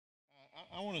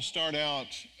I want to start out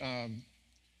a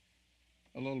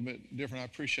little bit different. I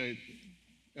appreciate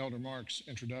Elder Mark's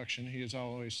introduction. He is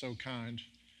always so kind.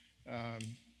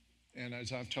 And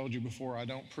as I've told you before, I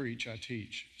don't preach, I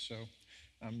teach. So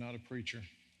I'm not a preacher.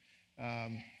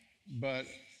 But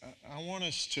I want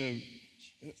us to,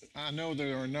 I know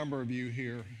there are a number of you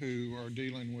here who are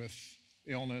dealing with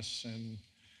illness and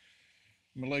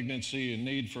malignancy and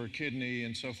need for a kidney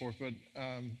and so forth, but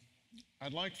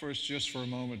I'd like for us just for a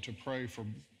moment to pray for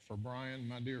Brian,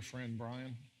 my dear friend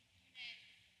Brian.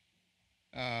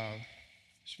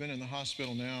 He's been in the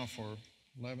hospital now for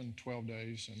 11, 12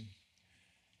 days, and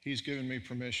he's given me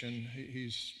permission.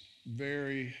 He's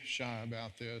very shy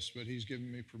about this, but he's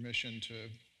given me permission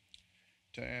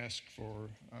to ask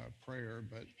for prayer.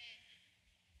 But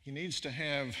he needs to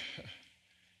have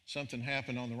something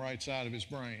happen on the right side of his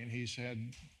brain. He's had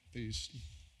these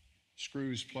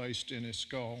screws placed in his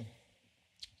skull,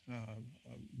 a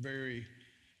very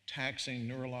taxing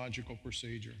neurological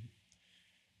procedure,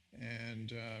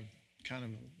 and kind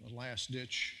of a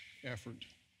last-ditch effort.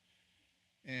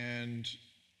 And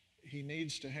he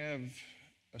needs to have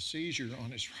a seizure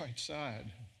on his right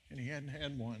side, and he hadn't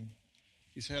had one.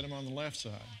 He's had them on the left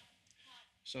side.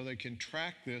 So they can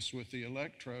track this with the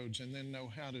electrodes and then know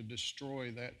how to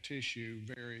destroy that tissue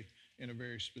in a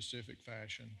very specific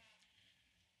fashion.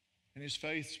 And his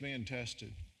faith's being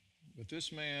tested. But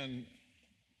this man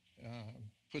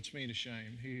puts me to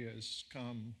shame. He has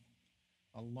come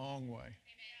a long way.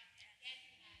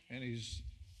 And he's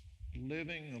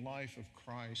living the life of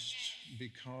Christ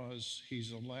because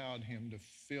he's allowed him to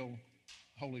fill,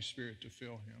 Holy Spirit to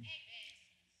fill him.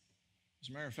 As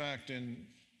a matter of fact, in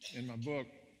my book,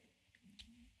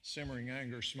 Simmering,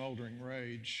 Anger, Smoldering,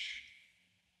 Rage,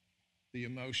 the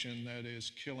emotion that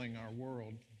is killing our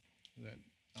world, that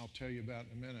I'll tell you about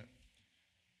in a minute,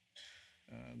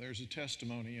 there's a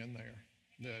testimony in there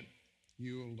that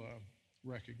you'll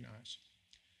recognize.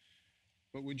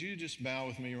 But would you just bow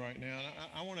with me right now?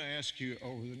 And I want to ask you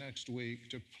over the next week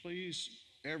to please,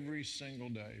 every single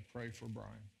day, pray for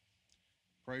Brian.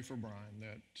 Pray for Brian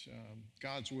that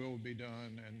God's will be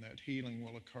done and that healing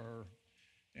will occur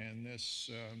and this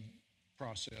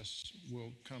process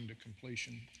will come to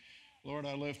completion. Lord,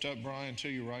 I lift up Brian to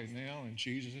you right now in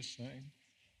Jesus' name.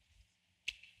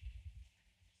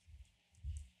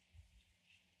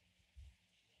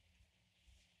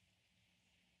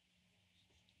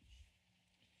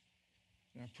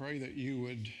 I pray that you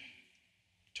would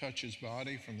touch his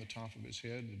body from the top of his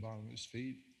head to the bottom of his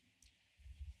feet.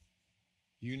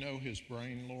 You know his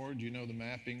brain, Lord. You know the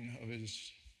mapping of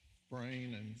his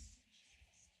brain, and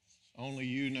only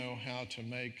you know how to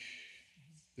make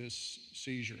this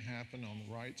seizure happen on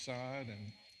the right side,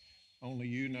 and only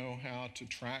you know how to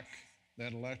track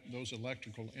those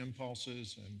electrical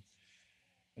impulses and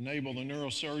enable the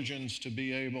neurosurgeons to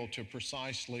be able to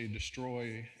precisely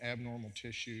destroy abnormal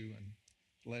tissue and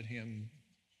let him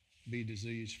be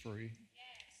disease-free.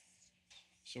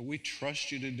 So we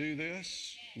trust you to do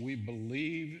this. We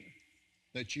believe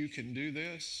that you can do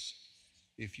this.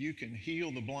 If you can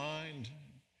heal the blind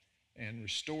and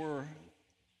restore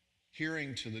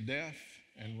hearing to the deaf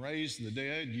and raise the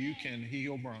dead, you can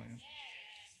heal Brian.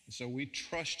 So we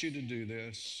trust you to do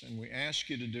this, and we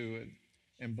ask you to do it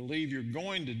and believe you're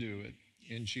going to do it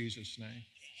in Jesus' name.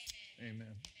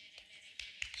 Amen.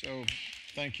 So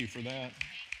thank you for that.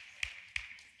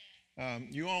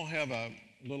 You all have a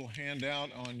little handout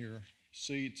on your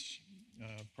seats.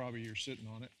 Probably you're sitting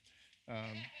on it.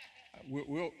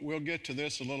 We'll get to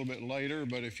this a little bit later,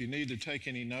 but if you need to take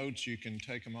any notes, you can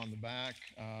take them on the back.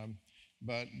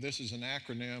 But this is an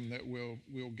acronym that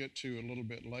we'll get to a little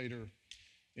bit later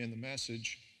in the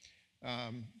message.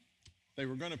 They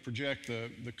were going to project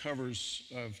the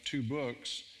covers of two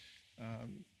books.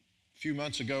 A few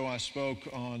months ago, I spoke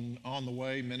on the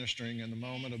Way, Ministering in the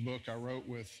Moment, a book I wrote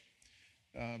with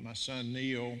my son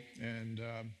Neil, and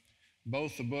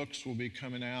both the books will be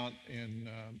coming out in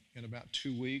about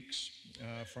 2 weeks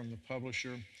from the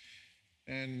publisher.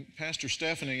 And Pastor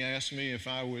Stephanie asked me if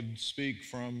I would speak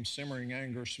from Simmering,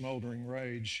 Anger, Smoldering,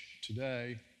 Rage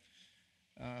today.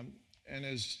 And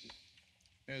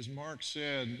as Mark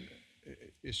said,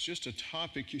 it's just a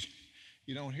topic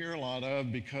you don't hear a lot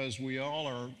of because we all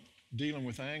are dealing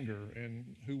with anger,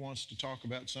 and who wants to talk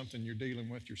about something you're dealing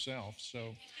with yourself?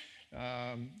 So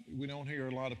we don't hear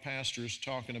a lot of pastors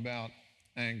talking about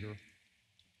anger.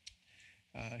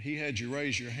 He had you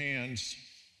raise your hands,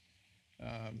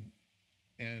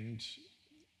 and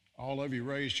all of you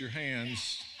raised your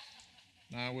hands.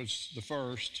 I was the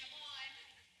first.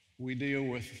 We deal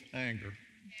with anger.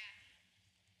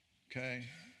 Okay,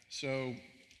 so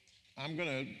I'm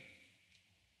going to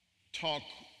talk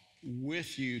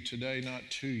with you today, not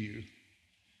to you.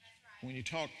 When you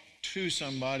talk to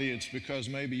somebody, it's because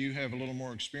maybe you have a little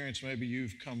more experience, maybe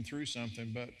you've come through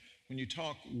something, but when you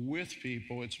talk with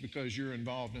people, it's because you're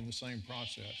involved in the same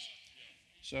process.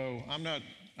 So I'm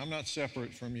not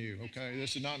separate from you, okay?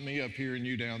 This is not me up here and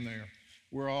you down there.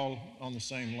 We're all on the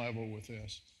same level with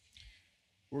this.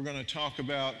 We're going to talk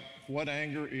about what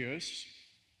anger is.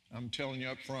 I'm telling you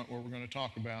up front what we're going to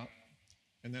talk about,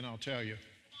 and then I'll tell you.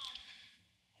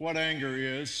 What anger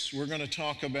is, we're going to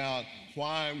talk about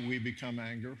why we become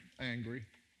angry.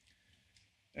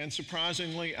 And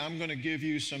surprisingly, I'm going to give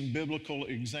you some biblical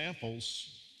examples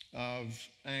of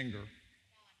anger.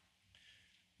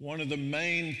 One of the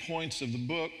main points of the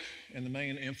book and the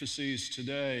main emphases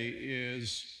today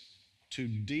is to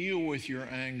deal with your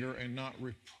anger and not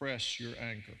repress your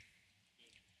anger.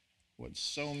 What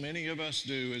so many of us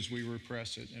do is we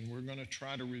repress it, and we're going to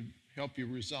try to help you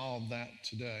resolve that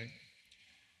today.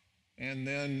 And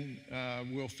then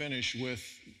we'll finish with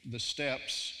the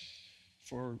steps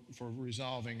for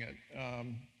resolving it.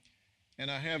 And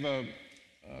I have a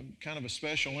kind of a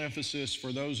special emphasis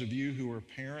for those of you who are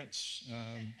parents,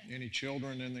 any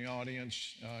children in the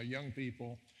audience, young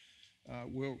people.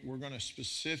 We're going to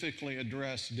specifically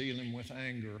address dealing with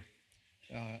anger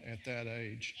at that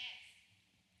age.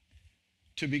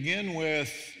 To begin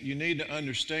with, you need to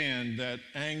understand that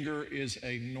anger is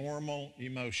a normal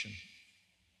emotion.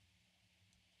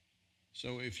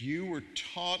 So if you were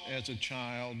taught as a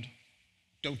child,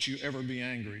 don't you ever be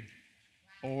angry,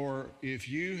 or if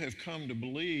you have come to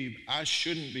believe I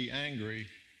shouldn't be angry,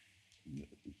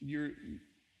 you're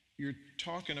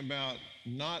talking about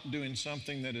not doing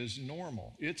something that is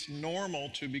normal. It's normal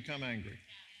to become angry.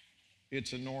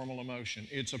 It's a normal emotion.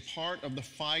 It's a part of the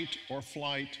fight or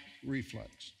flight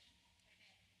reflex.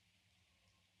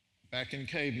 Back in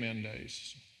caveman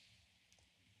days,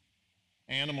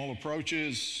 animal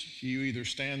approaches, you either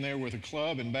stand there with a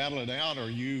club and battle it out or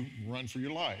you run for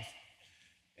your life.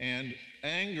 And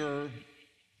anger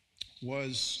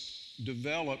was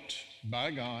developed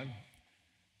by God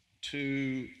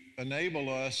to enable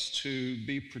us to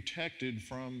be protected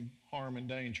from harm and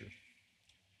danger.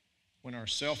 When our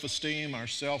self-esteem, our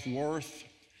self-worth,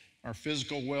 our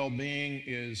physical well-being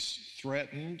is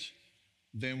threatened,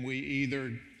 then we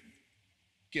either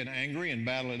get angry and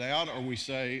battle it out, or we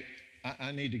say,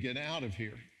 I need to get out of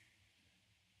here.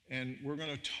 And we're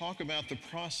going to talk about the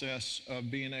process of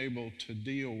being able to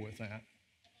deal with that.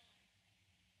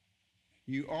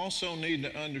 You also need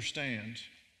to understand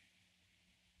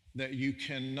that you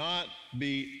cannot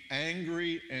be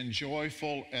angry and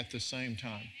joyful at the same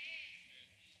time.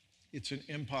 It's an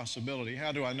impossibility.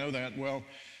 How do I know that? Well,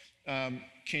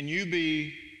 can you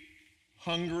be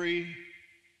hungry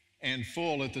and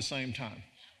full at the same time?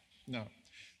 No.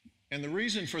 And the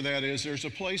reason for that is there's a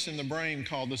place in the brain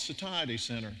called the satiety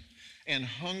center. And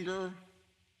hunger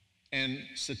and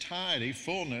satiety,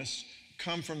 fullness,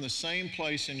 come from the same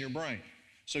place in your brain.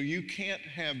 So you can't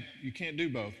do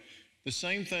both. The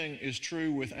same thing is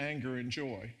true with anger and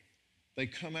joy. They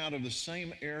come out of the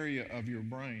same area of your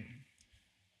brain.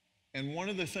 And one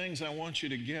of the things I want you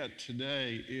to get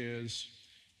today is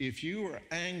if you are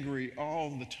angry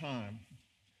all the time,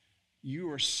 you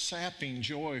are sapping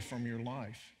joy from your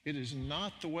life. It is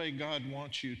not the way God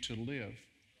wants you to live.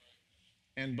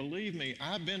 And believe me,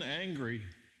 I've been angry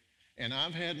and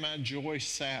I've had my joy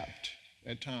sapped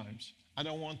at times. I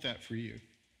don't want that for you.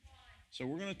 So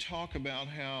we're going to talk about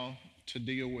how to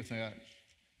deal with that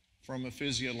from a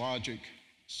physiologic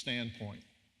standpoint.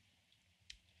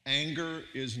 Anger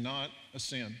is not a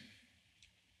sin.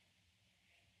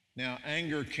 Now,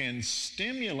 anger can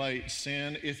stimulate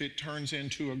sin if it turns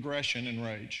into aggression and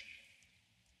rage.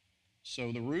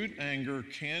 So the root anger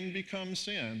can become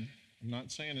sin. I'm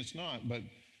not saying it's not, but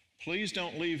please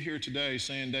don't leave here today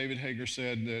saying David Hager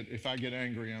said that if I get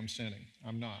angry, I'm sinning.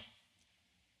 I'm not.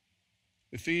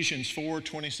 Ephesians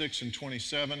 4:26 and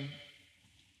 27.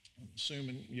 I'm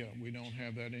assuming, we don't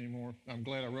have that anymore. I'm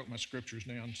glad I wrote my scriptures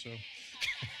down. So,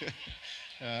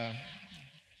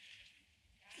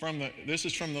 this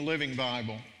is from the Living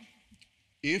Bible.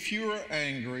 If you are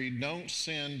angry, don't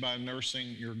sin by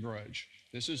nursing your grudge.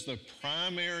 This is the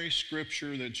primary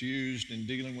scripture that's used in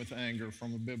dealing with anger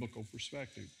from a biblical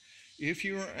perspective. If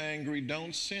you are angry,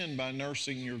 don't sin by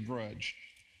nursing your grudge.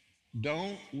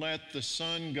 Don't let the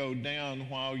sun go down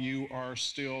while you are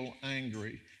still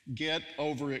angry. Get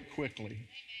over it quickly.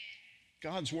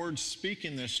 God's word's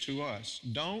speaking this to us.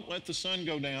 Don't let the sun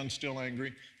go down still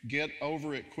angry. Get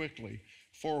over it quickly.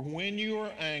 For when you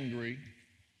are angry,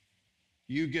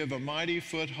 you give a mighty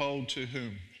foothold to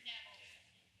whom?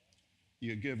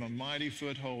 You give a mighty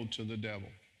foothold to the devil.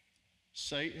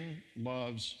 Satan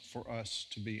loves for us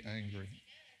to be angry.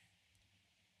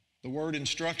 The Word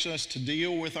instructs us to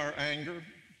deal with our anger,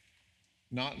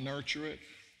 not nurture it,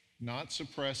 not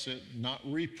suppress it, not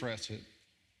repress it.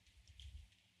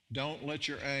 Don't let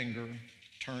your anger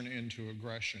turn into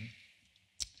aggression.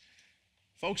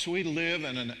 Folks, we live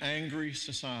in an angry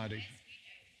society.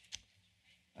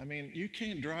 I mean, you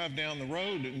can't drive down the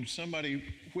road and somebody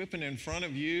whipping in front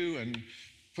of you and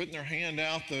putting their hand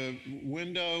out the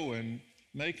window and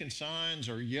making signs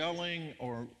or yelling,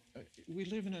 or we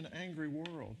live in an angry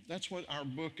world. That's what our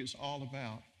book is all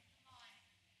about.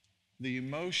 The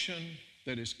emotion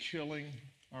that is killing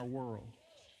our world.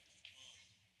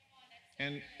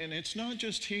 And it's not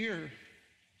just here.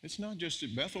 It's not just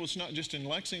at Bethel. It's not just in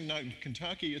Lexington,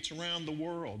 Kentucky. It's around the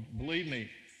world. Believe me,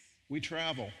 we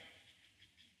travel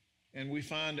and we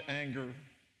find anger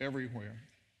everywhere.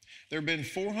 There have been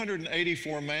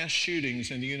 484 mass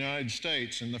shootings in the United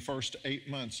States in the first 8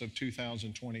 months of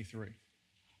 2023.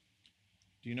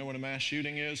 Do you know what a mass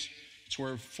shooting is? It's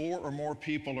where 4 or more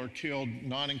people are killed,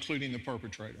 not including the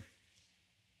perpetrator.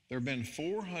 There have been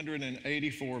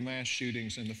 484 mass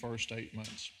shootings in the first 8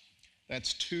 months.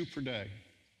 That's 2 per day.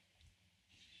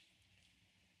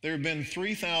 There have been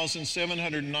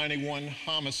 3,791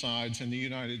 homicides in the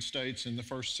United States in the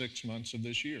first 6 months of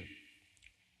this year.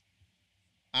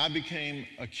 I became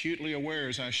acutely aware,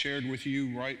 as I shared with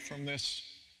you right from this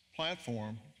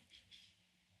platform,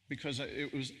 because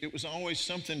it was always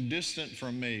something distant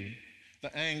from me.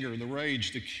 The anger, the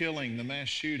rage, the killing, the mass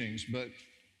shootings. But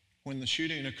when the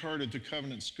shooting occurred at the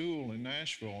Covenant School in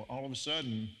Nashville, all of a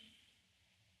sudden,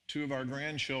 2 of our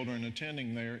grandchildren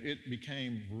attending there, it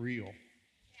became real.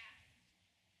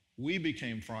 We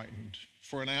became frightened.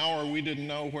 For an hour, we didn't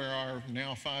know where our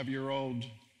now 5-year-old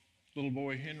little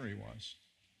boy Henry was.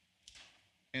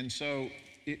 And so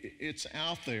it's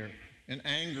out there, and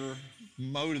anger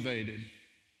motivated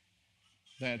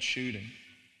that shooting.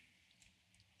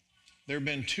 There have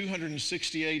been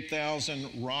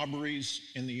 268,000 robberies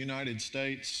in the United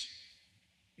States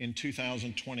in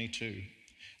 2022.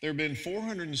 There have been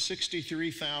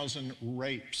 463,000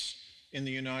 rapes in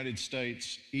the United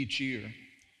States each year.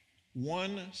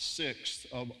 1/6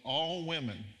 of all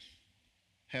women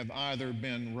have either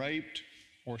been raped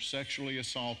or sexually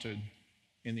assaulted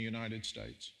in the United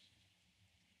States.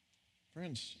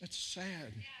 Friends, it's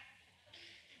sad.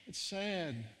 It's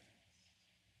sad.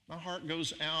 My heart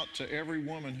goes out to every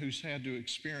woman who's had to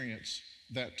experience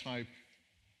that type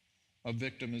of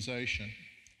victimization.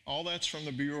 All that's from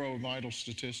the Bureau of Vital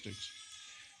Statistics.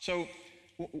 So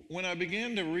when I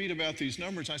began to read about these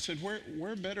numbers, I said,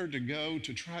 where better to go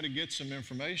to try to get some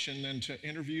information than to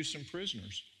interview some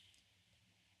prisoners?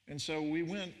 And so we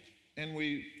went and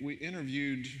we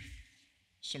interviewed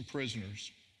some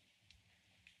prisoners.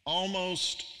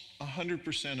 Almost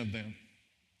 100% of them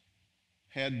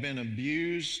had been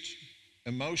abused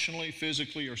emotionally,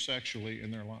 physically, or sexually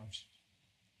in their lives.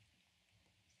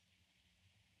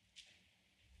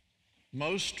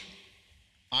 Most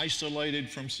isolated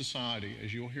from society.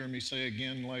 As you'll hear me say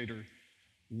again later,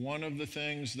 one of the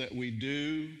things that we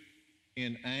do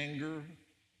in anger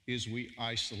is we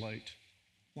isolate.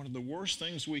 One of the worst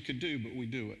things we could do, but we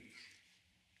do it.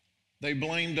 They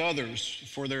blamed others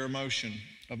for their emotion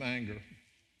of anger.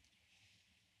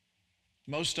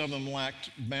 Most of them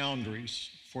lacked boundaries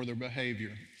for their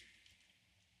behavior.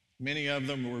 Many of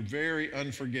them were very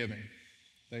unforgiving.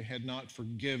 They had not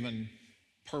forgiven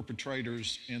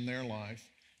perpetrators in their life,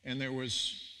 and there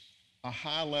was a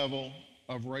high level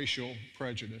of racial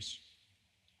prejudice.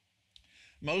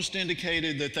 Most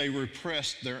indicated that they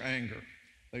repressed their anger.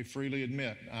 They freely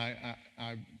admit,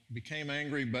 I became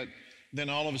angry, but then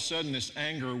all of a sudden this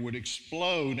anger would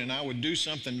explode and I would do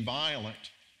something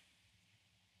violent.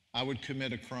 I would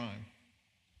commit a crime.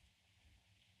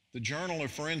 The Journal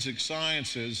of Forensic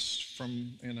Sciences,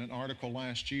 in an article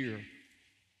last year,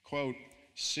 quote,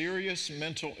 "Serious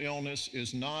mental illness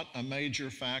is not a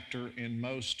major factor in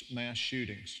most mass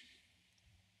shootings.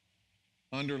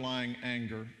 Underlying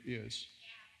anger is."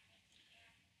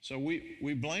 So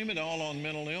we blame it all on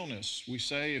mental illness. We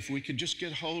say if we could just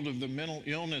get hold of the mental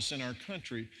illness in our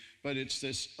country, but it's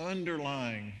this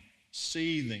underlying,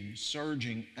 seething,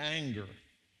 surging anger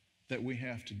that we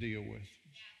have to deal with.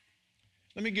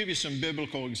 Let me give you some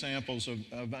biblical examples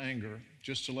of anger,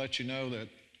 just to let you know that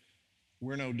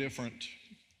we're no different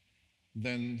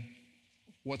than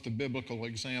what the biblical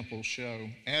examples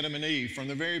show. Adam and Eve, from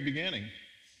the very beginning,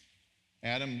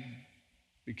 Adam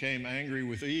became angry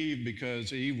with Eve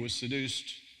because Eve was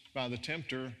seduced by the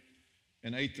tempter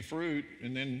and ate the fruit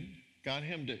and then got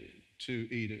him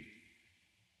to eat it.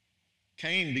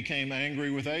 Cain became angry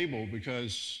with Abel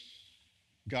because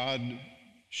God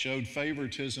showed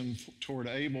favoritism toward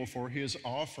Abel for his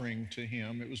offering to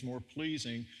him. It was more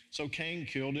pleasing. So Cain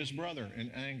killed his brother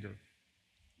in anger.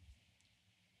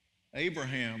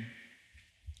 Abraham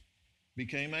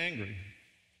became angry.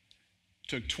 It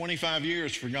took 25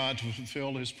 years for God to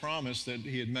fulfill his promise that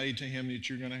he had made to him that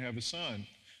you're going to have a son.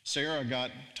 Sarah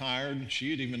got tired.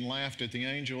 She had even laughed at the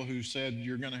angel who said,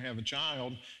 you're going to have a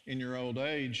child in your old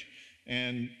age.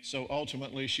 And so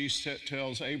ultimately she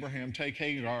tells Abraham, take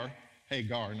Hagar,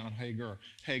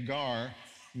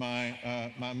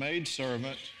 my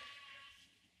maidservant,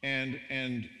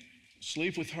 and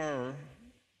sleep with her.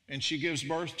 And she gives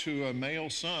birth to a male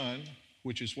son,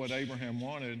 which is what Abraham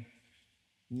wanted.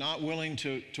 Not willing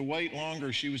to wait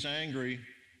longer, she was angry.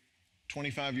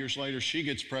 25 years later, she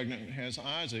gets pregnant and has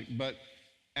Isaac. But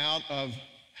out of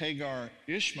Hagar,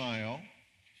 Ishmael,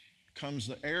 comes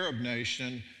the Arab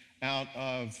nation. Out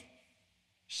of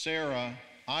Sarah,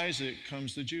 Isaac,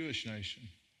 comes the Jewish nation.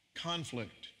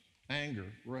 Conflict, anger,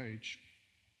 rage.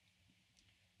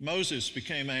 Moses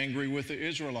became angry with the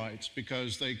Israelites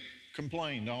because they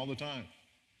complained all the time.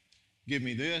 Give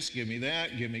me this, give me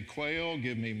that, give me quail,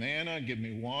 give me manna, give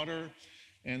me water.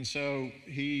 And so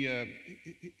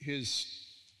his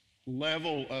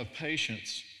level of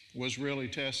patience was really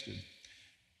tested.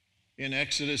 In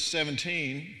Exodus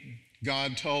 17,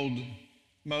 God told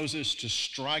Moses to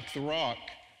strike the rock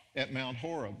at Mount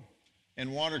Horeb,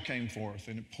 and water came forth,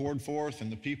 and it poured forth,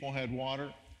 and the people had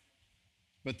water.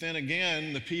 But then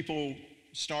again, the people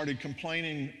started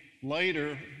complaining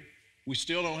later, we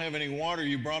still don't have any water.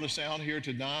 You brought us out here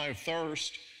to die of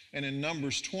thirst. And in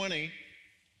Numbers 20,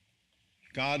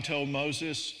 God told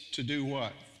Moses to do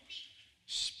what?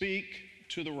 Speak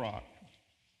to the rock.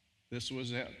 This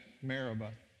was at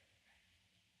Meribah.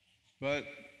 But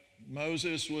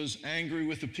Moses was angry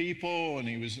with the people, and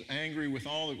he was angry with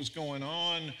all that was going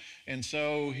on, and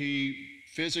so he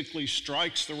physically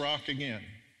strikes the rock again,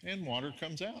 and water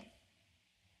comes out.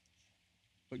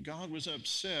 But God was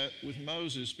upset with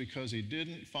Moses because he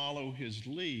didn't follow his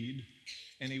lead,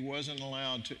 and he wasn't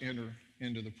allowed to enter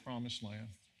into the promised land.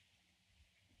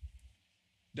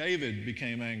 David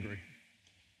became angry.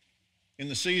 In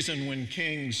the season when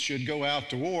kings should go out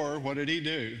to war, what did he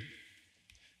do?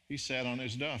 He sat on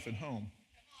his duff at home.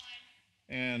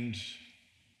 And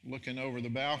looking over the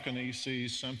balcony,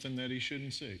 sees something that he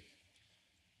shouldn't see.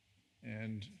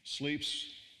 And sleeps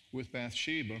with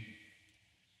Bathsheba.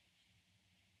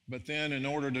 But then in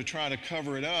order to try to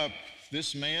cover it up,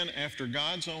 this man after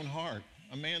God's own heart,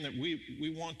 a man that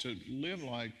we want to live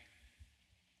like,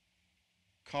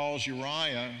 calls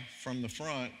Uriah from the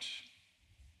front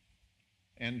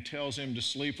and tells him to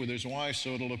sleep with his wife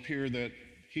so it'll appear that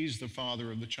he's the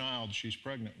father of the child she's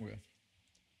pregnant with.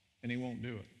 And he won't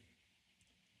do it.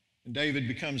 And David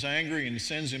becomes angry and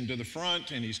sends him to the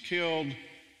front, and he's killed.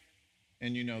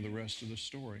 And you know the rest of the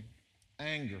story.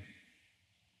 Anger.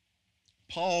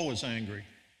 Paul was angry.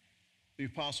 The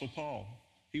Apostle Paul.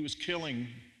 He was killing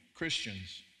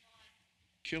Christians,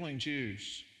 killing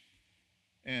Jews.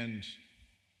 And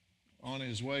on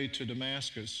his way to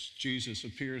Damascus, Jesus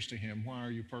appears to him. Why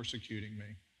are you persecuting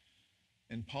me?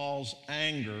 And Paul's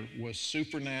anger was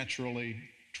supernaturally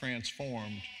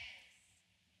transformed.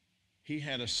 He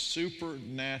had a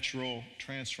supernatural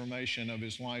transformation of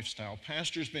his lifestyle.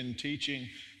 Pastor's been teaching,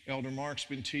 Elder Mark's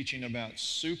been teaching about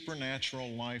supernatural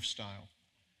lifestyle.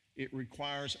 It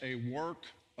requires a work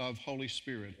of Holy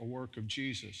Spirit, a work of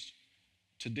Jesus,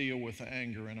 to deal with the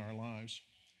anger in our lives.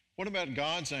 What about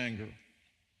God's anger?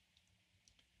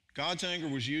 God's anger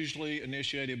was usually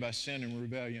initiated by sin and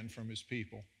rebellion from his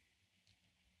people.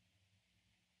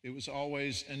 It was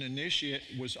always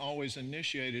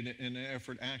initiated in an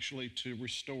effort actually to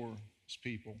restore his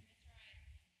people.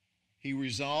 He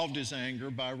resolved his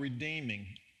anger by redeeming.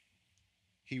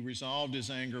 He resolved his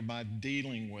anger by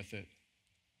dealing with it.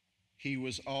 He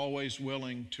was always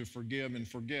willing to forgive and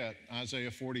forget. Isaiah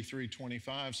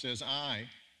 43:25 says,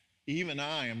 even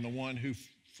I am the one who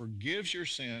forgives your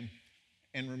sin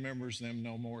and remembers them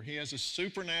no more. He has a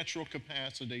supernatural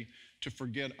capacity to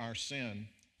forget our sin,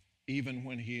 even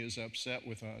when he is upset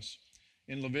with us.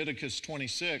 In Leviticus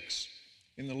 26,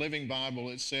 in the Living Bible,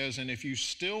 it says, and if you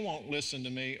still won't listen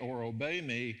to me or obey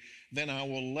me, then I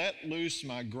will let loose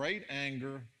my great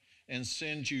anger and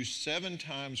send you 7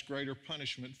 times greater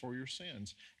punishment for your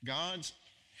sins. God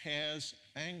has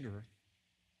anger.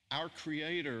 Our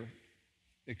Creator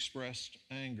expressed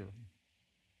anger.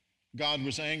 God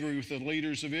was angry with the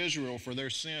leaders of Israel for their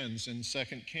sins in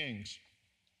 2 Kings.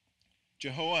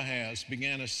 Jehoahaz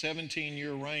began a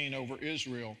 17-year reign over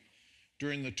Israel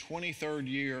during the 23rd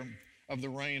year of the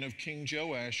reign of King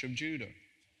Joash of Judah.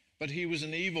 But he was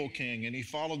an evil king, and he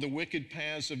followed the wicked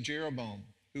paths of Jeroboam,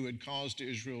 who had caused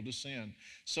Israel to sin.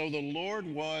 So the Lord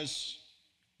was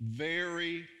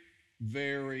very,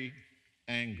 very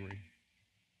angry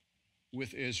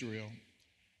with Israel.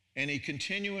 And he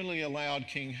continually allowed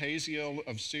King Hazael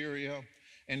of Syria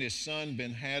and his son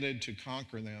Ben-Hadad to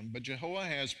conquer them. But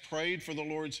Jehoahaz prayed for the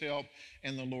Lord's help,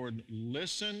 and the Lord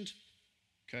listened.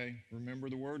 Okay, remember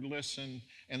the word listen.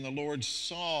 And the Lord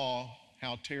saw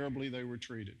how terribly they were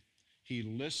treated. He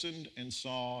listened and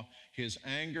saw, his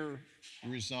anger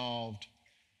resolved,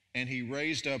 and he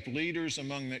raised up leaders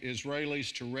among the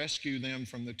Israelis to rescue them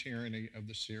from the tyranny of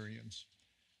the Syrians.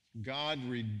 God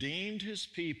redeemed his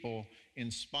people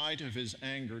in spite of his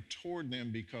anger toward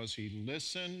them because he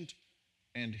listened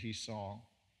and he saw.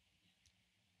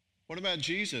 What about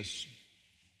Jesus?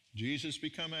 Jesus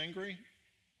become angry?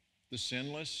 The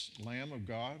sinless Lamb of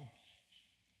God?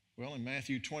 Well, in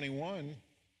Matthew 21,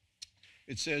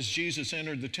 it says Jesus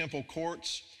entered the temple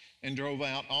courts and drove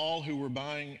out all who were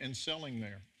buying and selling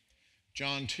there.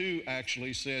 John 2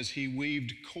 actually says he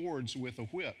weaved cords with a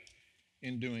whip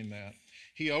in doing that.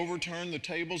 He overturned the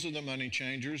tables of the money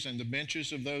changers and the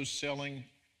benches of those selling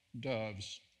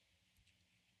doves.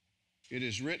 It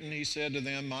is written, he said to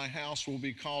them, my house will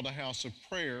be called a house of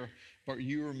prayer, but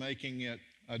you are making it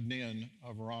a den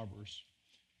of robbers.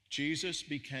 Jesus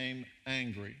became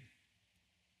angry.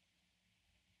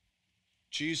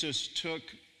 Jesus took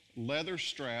leather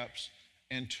straps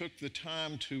and took the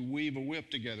time to weave a whip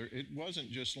together. It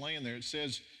wasn't just laying there. It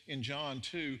says in John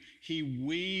 2, he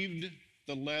weaved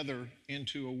the leather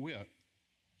into a whip.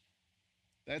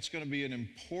 That's going to be an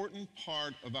important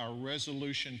part of our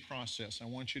resolution process. I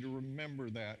want you to remember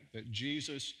that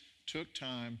Jesus took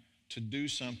time to do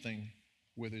something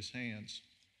with his hands.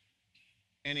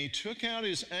 And he took out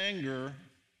his anger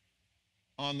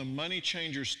on the money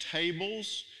changers'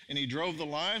 tables, and he drove the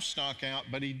livestock out,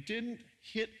 but he didn't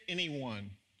hit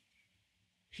anyone.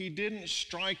 He didn't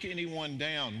strike anyone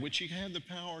down, which he had the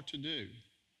power to do.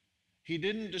 He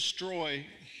didn't destroy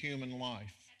human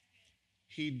life.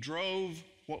 He drove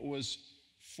what was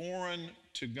foreign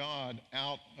to God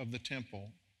out of the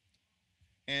temple.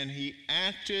 And he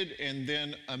acted and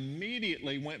then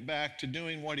immediately went back to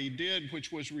doing what he did,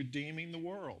 which was redeeming the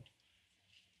world.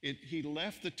 He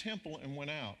left the temple and went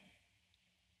out.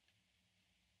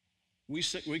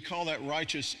 We call that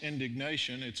righteous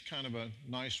indignation. It's kind of a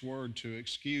nice word to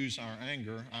excuse our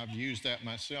anger. I've used that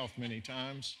myself many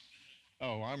times.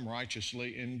 Oh, I'm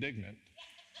righteously indignant.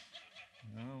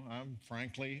 No, I'm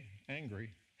frankly angry.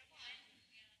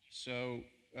 So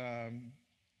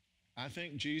I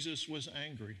think Jesus was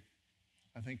angry.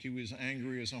 I think he was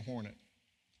angry as a hornet.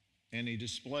 And he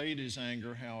displayed his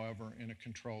anger, however, in a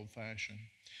controlled fashion.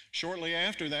 Shortly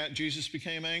after that, Jesus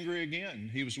became angry again.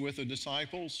 He was with the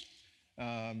disciples,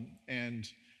 and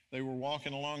they were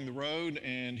walking along the road,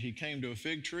 and he came to a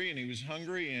fig tree, and he was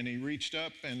hungry, and he reached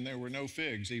up, and there were no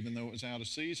figs, even though it was out of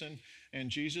season. And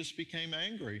Jesus became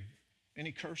angry, and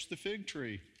he cursed the fig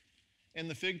tree. And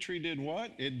the fig tree did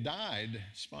what? It died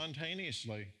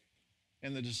spontaneously,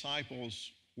 and the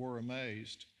disciples were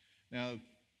amazed. Now,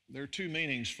 there are two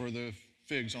meanings for the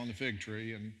figs on the fig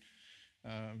tree, and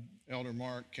Elder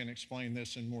Mark can explain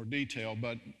this in more detail,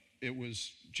 but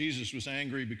Jesus was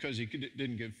angry because he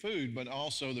didn't get food, but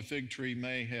also the fig tree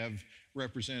may have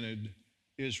represented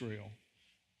Israel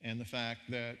and the fact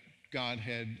that God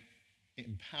had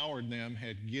empowered them,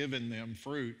 had given them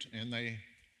fruit, and they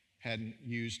hadn't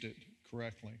used it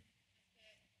correctly.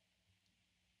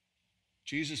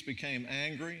 Jesus became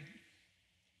angry.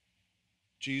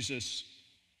 Jesus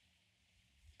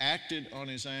acted on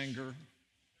his anger,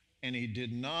 and he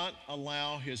did not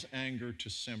allow his anger to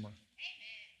simmer.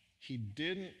 He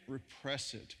didn't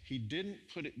repress it. He didn't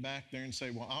put it back there and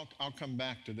say, well, I'll come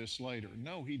back to this later.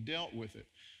 No, he dealt with it.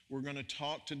 We're going to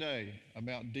talk today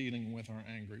about dealing with our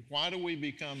anger. Why do we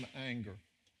become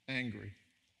angry?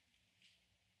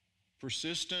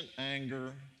 Persistent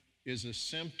anger is a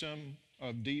symptom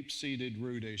of deep-seated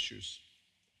root issues.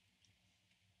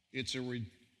 It's a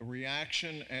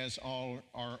reaction, as all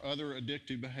our other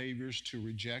addictive behaviors, to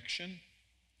rejection,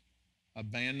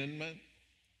 abandonment,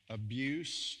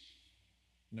 abuse,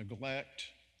 neglect,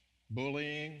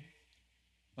 bullying,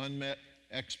 unmet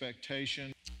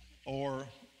expectation, or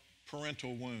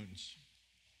parental wounds.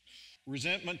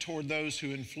 Resentment toward those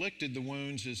who inflicted the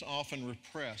wounds is often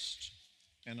repressed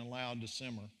and allowed to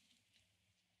simmer.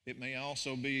 It may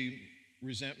also be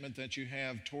resentment that you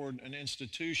have toward an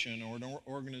institution or an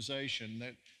organization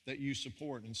that you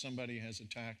support and somebody has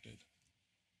attacked it.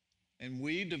 And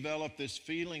we develop this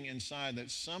feeling inside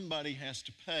that somebody has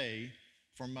to pay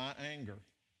for my anger.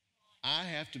 I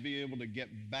have to be able to get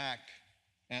back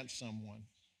at someone.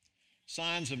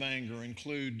 Signs of anger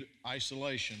include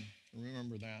isolation,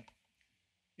 remember that,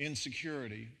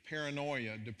 insecurity,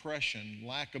 paranoia, depression,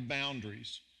 lack of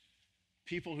boundaries,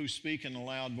 people who speak in a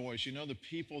loud voice. You know, the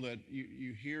people that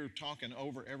you hear talking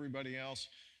over everybody else,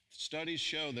 studies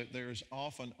show that there's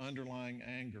often underlying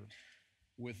anger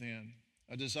within,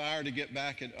 a desire to get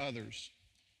back at others,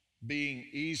 being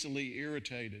easily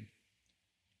irritated,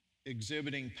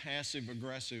 exhibiting passive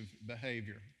aggressive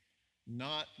behavior,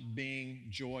 not being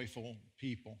joyful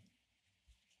people.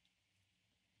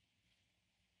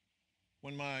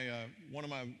 When one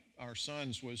of our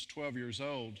sons was 12 years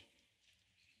old,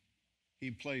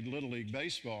 he played Little League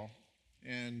baseball,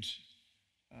 and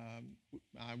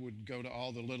I would go to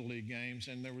all the Little League games,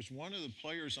 and there was one of the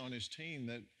players on his team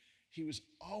that he was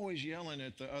always yelling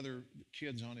at the other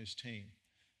kids on his team.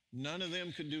 None of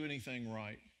them could do anything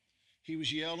right. He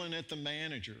was yelling at the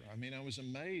manager. I mean, I was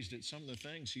amazed at some of the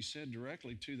things he said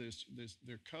directly to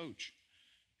their coach.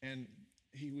 And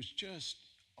he was just,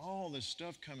 all this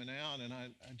stuff coming out, and I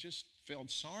just felt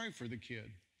sorry for the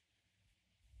kid.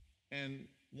 And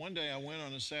one day I went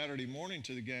on a Saturday morning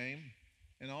to the game,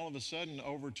 and all of a sudden,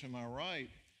 over to my right,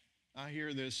 I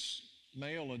hear this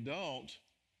male adult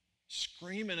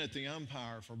screaming at the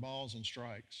umpire for balls and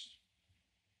strikes,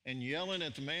 and yelling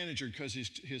at the manager because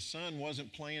his son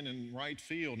wasn't playing in right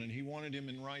field and he wanted him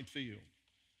in right field.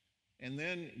 And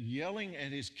then yelling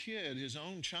at his kid, his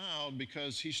own child,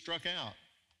 because he struck out.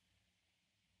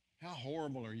 How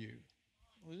horrible are you?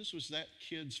 Well, this was that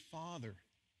kid's father.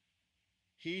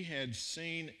 He had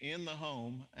seen in the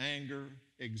home anger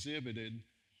exhibited,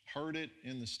 heard it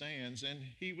in the stands, and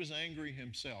he was angry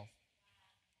himself.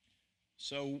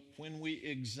 So when we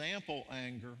example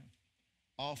anger,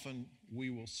 often we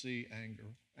will see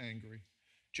angry.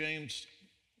 James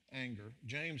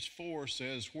 4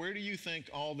 says, where do you think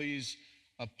all these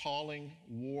appalling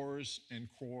wars and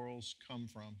quarrels come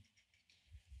from?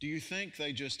 Do you think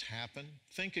they just happen?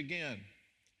 Think again.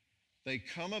 They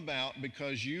come about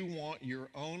because you want your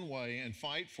own way and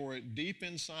fight for it deep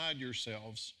inside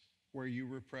yourselves where you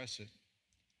repress it.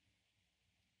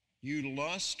 You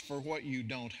lust for what you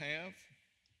don't have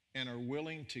and are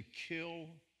willing to kill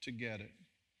to get it.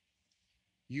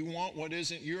 You want what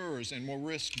isn't yours and will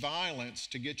risk violence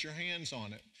to get your hands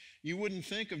on it. You wouldn't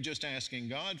think of just asking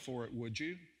God for it, would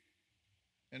you?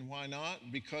 And why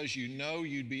not? Because you know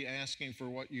you'd be asking for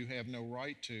what you have no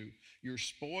right to. You're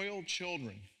spoiled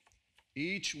children,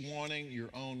 each wanting your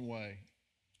own way.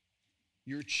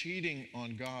 You're cheating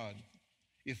on God.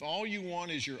 If all you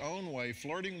want is your own way,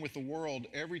 flirting with the world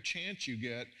every chance you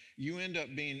get, you end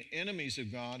up being enemies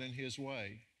of God and His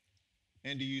way.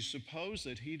 And do you suppose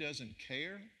that He doesn't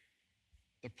care?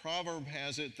 The proverb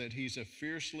has it that He's a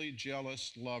fiercely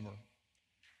jealous lover.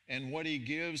 And what He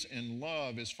gives in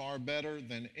love is far better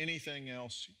than anything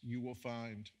else you will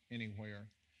find anywhere.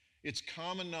 It's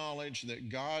common knowledge that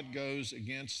God goes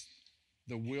against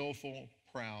the willful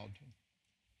proud.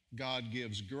 God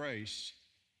gives grace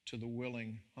to the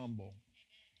willing humble.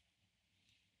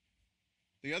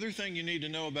 The other thing you need to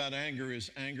know about anger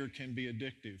is anger can be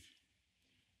addictive.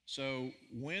 So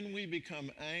when we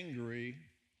become angry,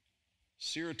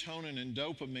 serotonin and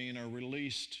dopamine are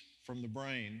released from the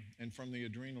brain and from the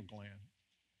adrenal gland.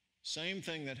 Same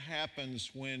thing that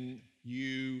happens when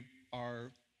you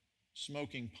are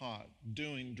smoking pot,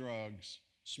 doing drugs,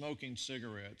 smoking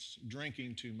cigarettes,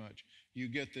 drinking too much. You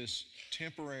get this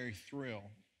temporary thrill,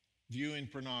 viewing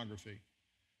pornography.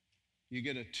 You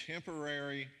get a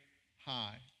temporary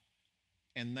high.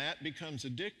 And that becomes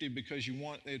addictive because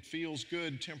it feels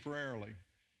good temporarily.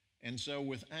 And so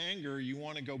with anger, you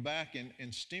want to go back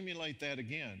and stimulate that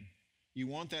again. You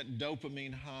want that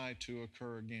dopamine high to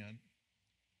occur again.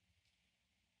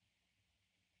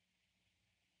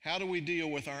 How do we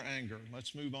deal with our anger?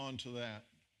 Let's move on to that.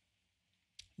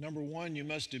 Number one, you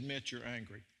must admit you're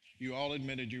angry. You all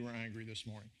admitted you were angry this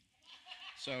morning.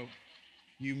 So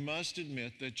you must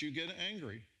admit that you get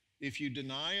angry. If you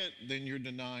deny it, then you're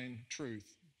denying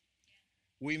truth.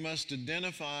 We must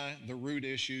identify the root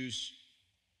issues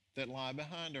that lie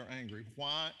behind our anger.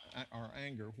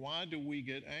 Why do we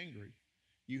get angry?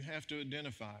 You have to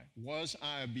identify, was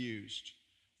I abused?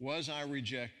 Was I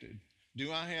rejected?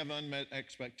 Do I have unmet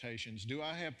expectations? Do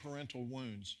I have parental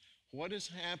wounds? What has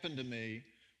happened to me?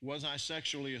 Was I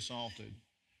sexually assaulted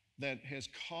that has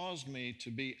caused me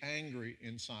to be angry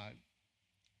inside?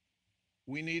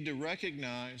 We need to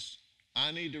recognize,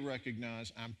 I need to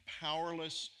recognize I'm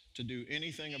powerless to do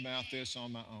anything about this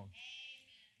on my own.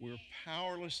 We're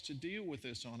powerless to deal with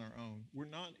this on our own. We're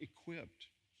not equipped.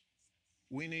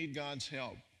 We need God's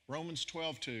help. Romans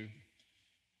 12:2,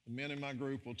 The men in my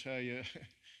group will tell you,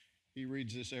 he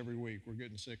reads this every week. We're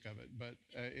getting sick of it, but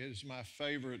it is my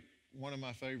favorite, one of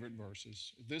my favorite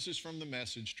verses. This is from the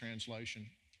Message translation.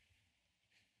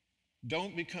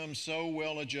 Don't become so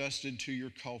well adjusted to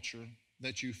your culture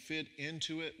that you fit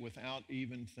into it without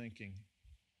even thinking.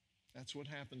 That's what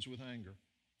happens with anger.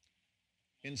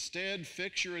 Instead,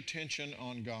 fix your attention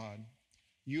on God.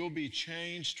 You'll be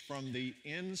changed from the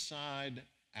inside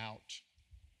out.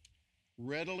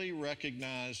 Readily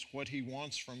recognize what he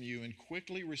wants from you and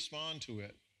quickly respond to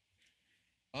it.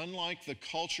 Unlike the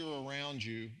culture around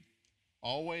you,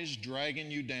 always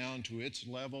dragging you down to its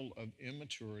level of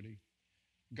immaturity,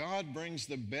 God brings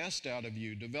the best out of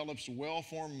you, develops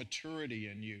well-formed maturity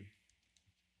in you.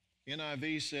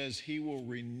 NIV says he will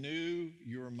renew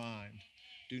your mind.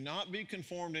 Do not be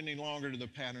conformed any longer to the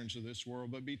patterns of this world,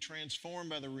 but be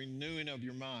transformed by the renewing of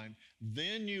your mind.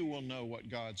 Then you will know what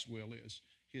God's will is,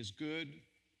 his good,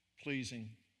 pleasing,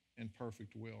 and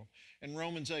perfect will. And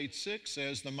Romans 8:6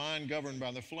 says, the mind governed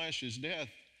by the flesh is death,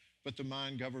 but the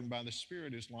mind governed by the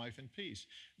Spirit is life and peace.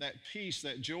 That peace,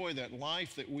 that joy, that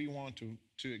life that we want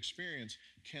to experience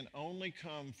can only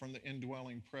come from the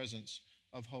indwelling presence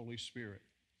of Holy Spirit.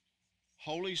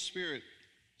 Holy Spirit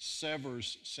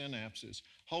severs synapses.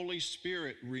 Holy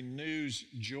Spirit renews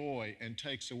joy and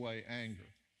takes away anger.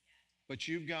 But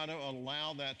you've got to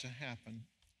allow that to happen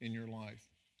in your life.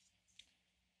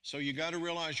 So you got to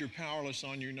realize you're powerless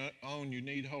on your own. You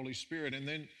need Holy Spirit. And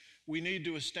then we need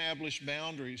to establish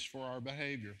boundaries for our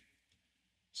behavior.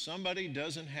 Somebody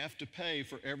doesn't have to pay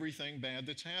for everything bad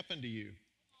that's happened to you.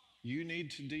 You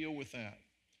need to deal with that.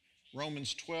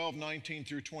 Romans 12:19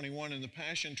 through 21 in the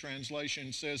Passion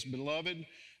Translation says, Beloved,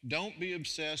 don't be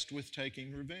obsessed with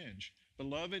taking revenge.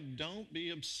 Beloved, don't be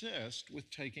obsessed with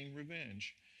taking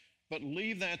revenge, but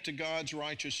leave that to God's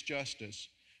righteous justice.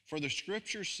 For the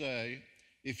scriptures say,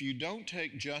 if you don't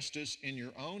take justice in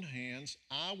your own hands,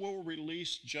 I will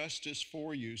release justice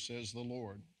for you, says the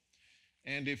Lord.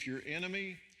 And if your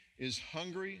enemy is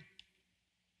hungry,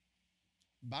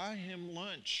 buy him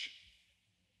lunch.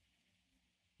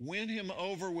 Win him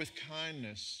over with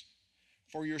kindness,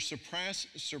 for your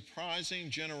surprising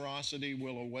generosity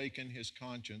will awaken his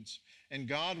conscience, and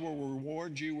God will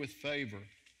reward you with favor.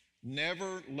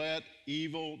 Never let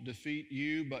evil defeat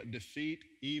you, but defeat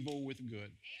evil with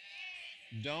good.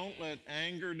 Don't let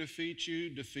anger defeat you,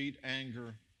 defeat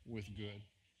anger with good.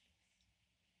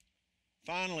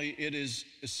 Finally, it is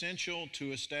essential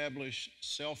to establish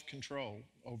self-control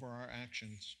over our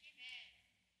actions.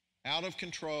 Out of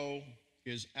control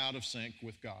is out of sync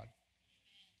with God.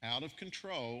 Out of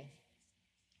control,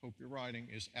 hope you're writing,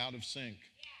 is out of sync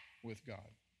with God.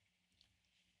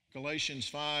 Galatians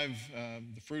 5,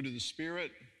 the fruit of the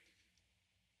Spirit,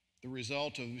 the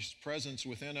result of his presence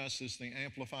within us is the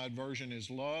amplified version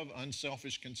is love,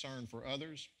 unselfish concern for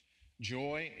others,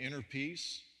 joy, inner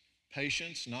peace,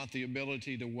 patience, not the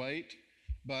ability to wait,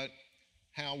 but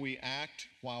how we act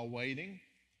while waiting,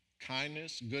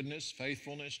 kindness, goodness,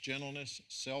 faithfulness, gentleness,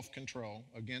 self-control.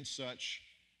 Against such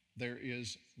there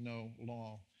is no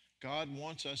law. God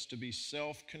wants us to be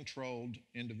self-controlled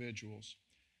individuals.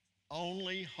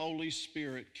 Only Holy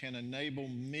Spirit can enable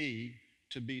me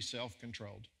to be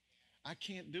self-controlled. I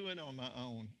can't do it on my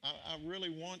own. I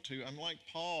really want to. I'm like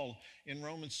Paul in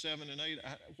Romans 7 and 8.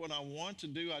 What I want to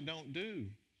do, I don't do.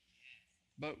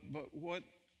 But what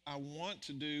I want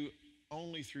to do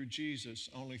only through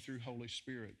Jesus, only through Holy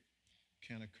Spirit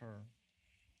can occur.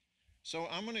 So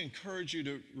I'm going to encourage you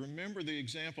to remember the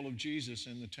example of Jesus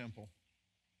in the temple.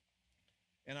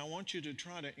 And I want you to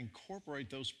try to incorporate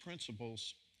those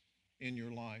principles in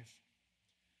your life.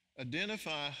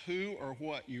 Identify who or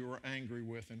what you are angry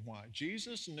with and why.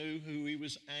 Jesus knew who he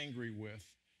was angry with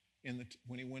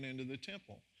when he went into the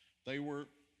temple. They were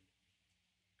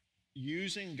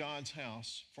using God's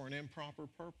house for an improper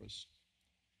purpose.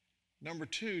 Number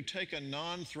two, take a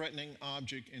non-threatening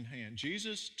object in hand.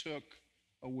 Jesus took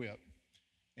a whip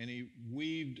and he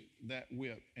weaved that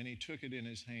whip and he took it in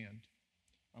his hand.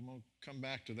 I'm going to come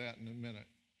back to that in a minute.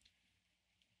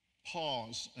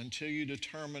 Pause until you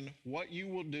determine what you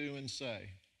will do and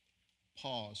say.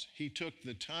 Pause. He took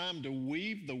the time to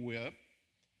weave the whip,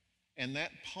 and that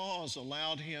pause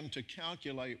allowed him to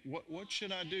calculate, what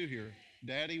should I do here?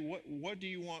 Daddy, what do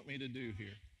you want me to do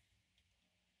here?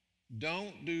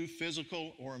 Don't do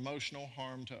physical or emotional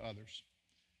harm to others.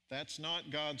 That's not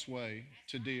God's way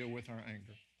to deal with our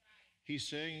anger. He's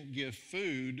saying give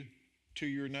food to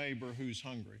your neighbor who's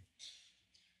hungry.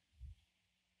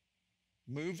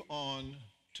 Move on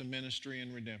to ministry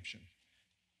and redemption.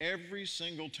 Every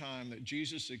single time that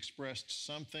Jesus expressed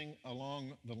something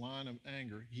along the line of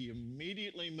anger, he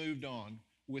immediately moved on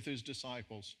with his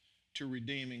disciples to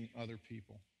redeeming other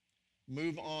people.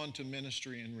 Move on to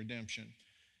ministry and redemption.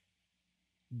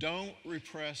 Don't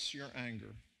repress your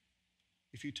anger.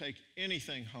 If you take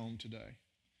anything home today,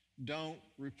 don't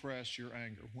repress your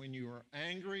anger. When you are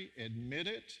angry, admit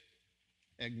it,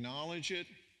 acknowledge it,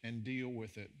 and deal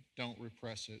with it. Don't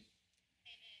repress it.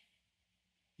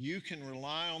 You can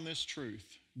rely on this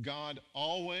truth. God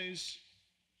always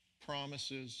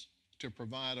promises to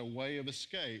provide a way of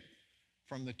escape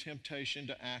from the temptation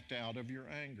to act out of your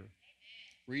anger.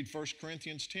 Read 1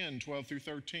 Corinthians 10, 12 through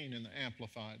 13 in the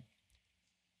Amplified.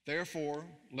 Therefore,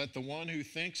 let the one who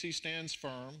thinks he stands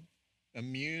firm,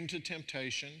 immune to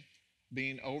temptation,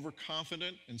 being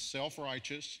overconfident and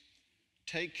self-righteous,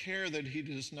 take care that he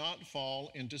does not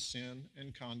fall into sin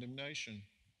and condemnation.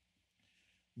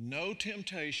 No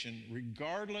temptation,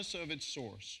 regardless of its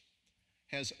source,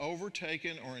 has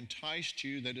overtaken or enticed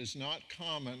you that is not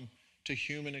common to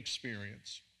human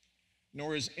experience,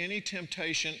 nor is any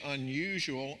temptation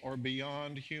unusual or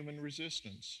beyond human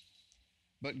resistance.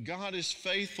 But God is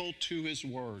faithful to his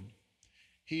word.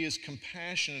 He is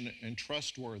compassionate and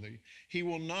trustworthy. He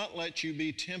will not let you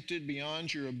be tempted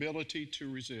beyond your ability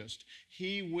to resist.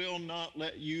 He will not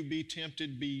let you be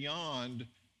tempted beyond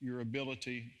your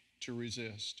ability to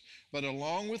resist. But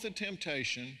along with the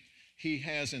temptation, he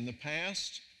has in the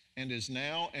past and is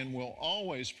now and will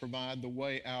always provide the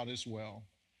way out as well,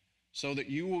 so that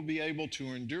you will be able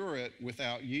to endure it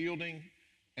without yielding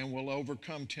and will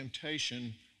overcome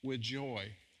temptation with joy.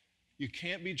 You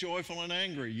can't be joyful and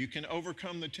angry. You can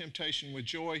overcome the temptation with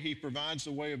joy. He provides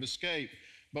the way of escape.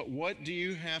 But what do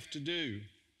you have to do?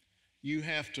 You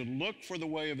have to look for the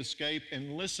way of escape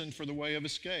and listen for the way of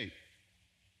escape.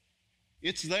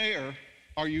 It's there.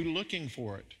 Are you looking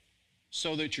for it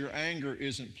so that your anger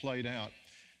isn't played out?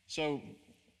 So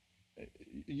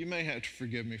you may have to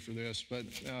forgive me for this, but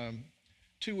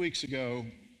 2 weeks ago,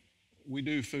 we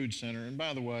do Food Center. And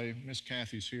by the way, Miss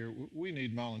Kathy's here. We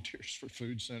need volunteers for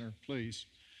Food Center, please.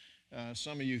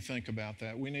 Some of you think about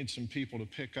that. We need some people to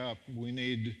pick up. We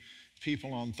need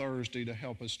people on Thursday to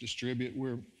help us distribute.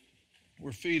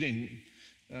 We're feeding,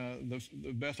 the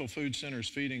Bethel Food Center is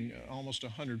feeding almost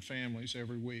 100 families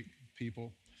every week,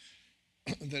 people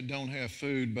that don't have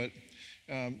food. But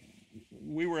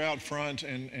we were out front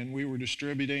and we were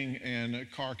distributing, and a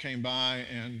car came by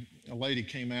and a lady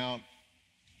came out,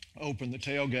 opened the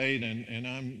tailgate, and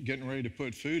I'm getting ready to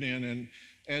put food in. And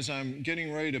as I'm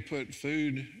getting ready to put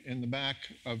food in the back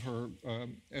of her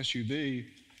SUV,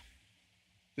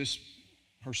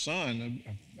 her son,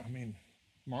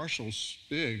 Marshall's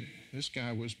big. This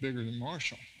guy was bigger than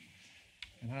Marshall.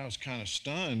 And I was kind of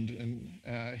stunned.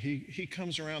 And he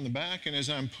comes around the back, and as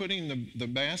I'm putting the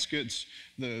baskets,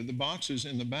 the boxes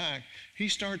in the back, he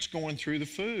starts going through the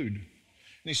food. And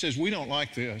he says, "We don't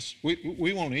like this.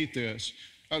 We won't eat this.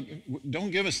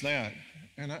 Don't give us that."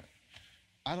 And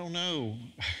I don't know.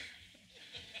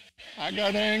 I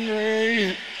got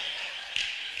angry.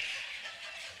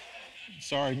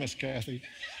 Sorry, Miss Kathy.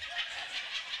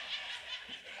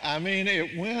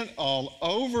 It went all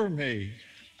over me.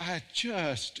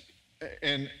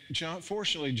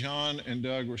 Fortunately, John and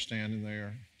Doug were standing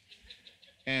there.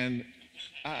 And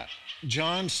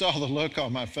John saw the look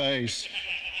on my face,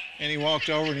 and he walked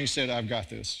over and he said, "I've got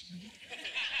this."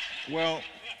 Well,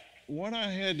 what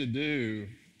I had to do,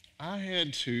 I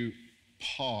had to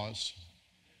pause.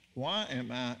 Why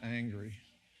am I angry?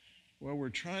 Well, we're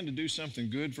trying to do something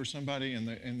good for somebody,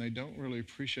 and they don't really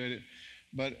appreciate it.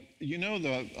 But you know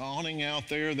the awning out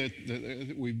there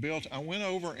that we built? I went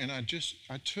over and I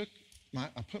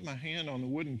put my hand on the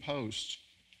wooden post.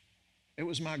 It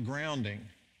was my grounding.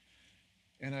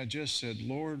 And I just said,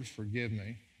 "Lord, forgive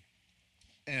me."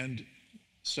 And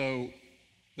so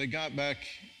they got back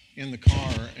in the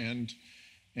car, and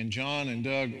John and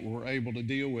Doug were able to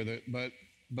deal with it. But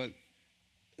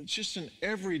it's just an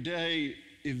everyday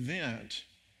event.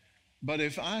 But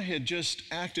if I had just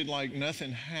acted like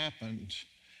nothing happened,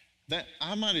 that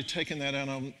I might have taken that out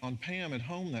on Pam at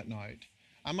home that night.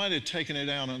 I might have taken it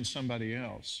out on somebody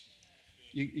else.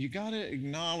 You got to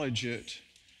acknowledge it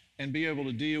and be able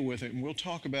to deal with it. And we'll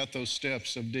talk about those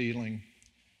steps of dealing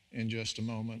in just a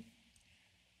moment.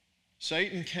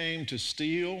 Satan came to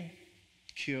steal,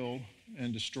 kill,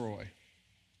 and destroy.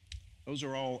 Those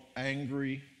are all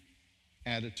angry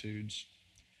attitudes.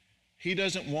 He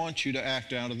doesn't want you to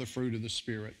act out of the fruit of the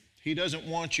Spirit. He doesn't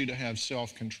want you to have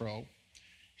self-control.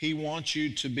 He wants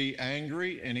you to be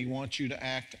angry, and he wants you to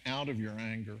act out of your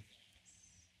anger.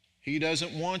 He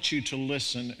doesn't want you to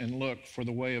listen and look for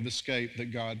the way of escape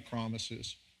that God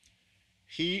promises.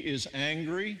 He is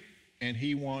angry, and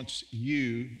he wants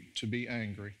you to be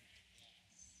angry.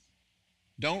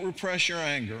 Don't repress your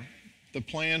anger. The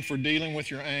plan for dealing with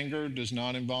your anger does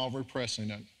not involve repressing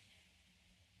it.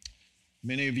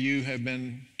 Many of you have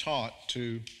been taught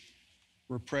to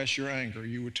repress your anger.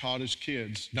 You were taught as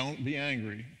kids, don't be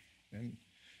angry. And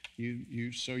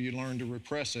so you learn to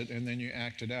repress it, and then you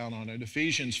acted out on it.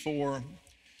 Ephesians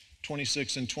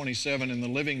 4:26 and 27 in the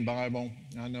Living Bible.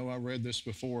 I know I read this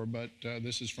before, but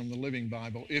this is from the Living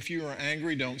Bible. If you are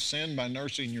angry, don't sin by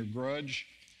nursing your grudge.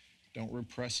 Don't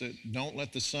repress it. Don't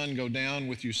let the sun go down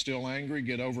with you still angry.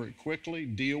 Get over it quickly.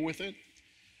 Deal with it.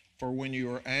 For when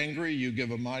you are angry, you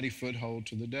give a mighty foothold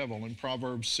to the devil. And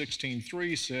Proverbs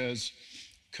 16:3 says,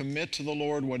 commit to the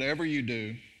Lord whatever you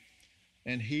do,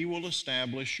 and he will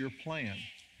establish your plan.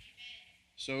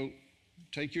 So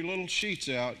take your little sheets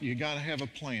out. You got to have a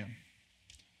plan.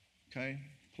 Okay?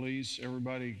 Please,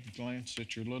 everybody, glance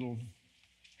at your little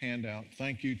handout.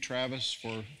 Thank you, Travis,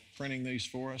 for printing these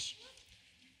for us.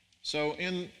 So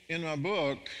in my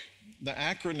book, the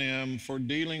acronym for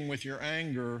dealing with your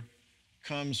anger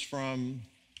comes from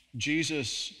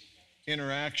Jesus'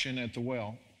 interaction at the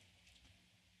well.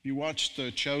 You watched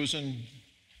The Chosen,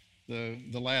 the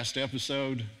last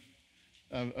episode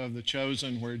of The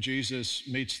Chosen, where Jesus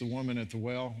meets the woman at the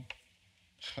well.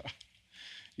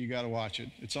 You got to watch it.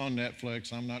 It's on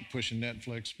Netflix. I'm not pushing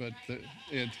Netflix, but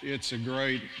it's a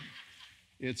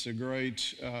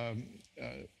great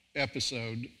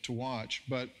episode to watch.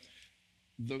 But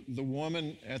the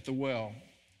woman at the well,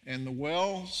 and the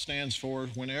well stands for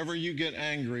whenever you get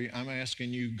angry, I'm asking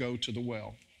you go to the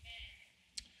well.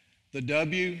 The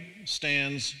W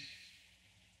stands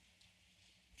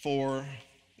for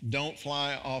don't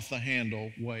fly off the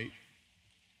handle, wait.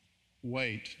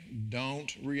 Wait,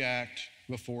 don't react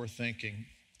before thinking.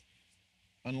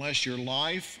 Unless your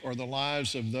life or the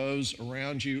lives of those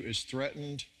around you is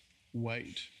threatened,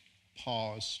 wait,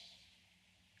 pause,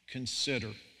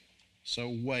 consider.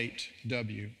 So wait,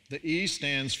 W. The E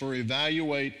stands for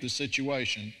evaluate the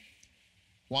situation.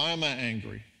 Why am I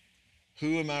angry?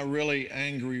 Who am I really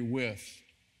angry with?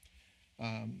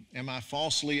 Am I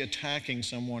falsely attacking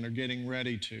someone or getting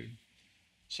ready to?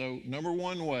 So number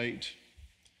one, wait.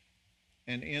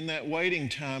 And in that waiting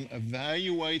time,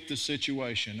 evaluate the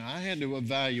situation. I had to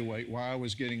evaluate why I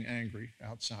was getting angry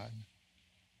outside.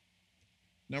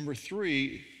 Number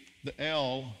three, the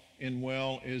L in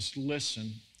well is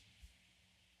listen.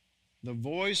 The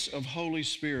voice of Holy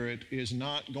Spirit is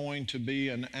not going to be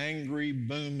an angry,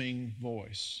 booming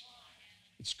voice.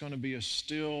 It's going to be a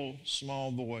still,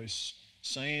 small voice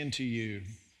saying to you,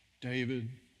 David,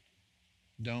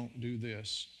 don't do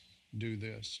this, do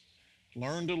this.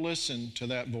 Learn to listen to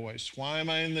that voice. Why am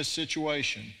I in this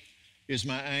situation? Is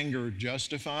my anger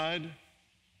justified?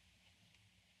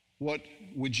 What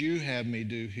would you have me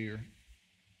do here?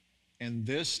 And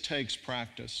this takes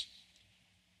practice.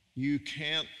 You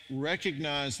can't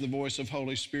recognize the voice of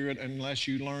Holy Spirit unless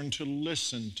you learn to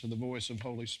listen to the voice of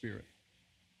Holy Spirit.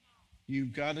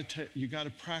 You've got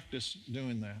to practice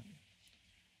doing that.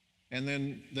 And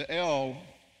then the L,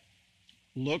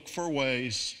 look for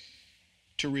ways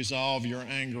to resolve your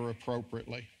anger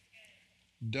appropriately.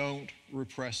 Don't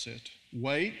repress it.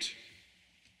 Wait,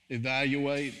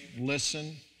 evaluate,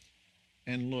 listen,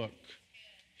 and look.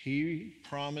 He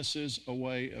promises a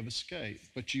way of escape,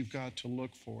 but you've got to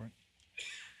look for it.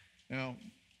 Now,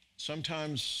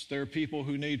 sometimes there are people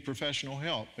who need professional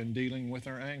help in dealing with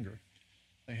their anger.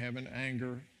 They have an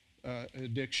anger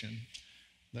addiction.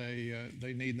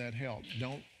 They need that help.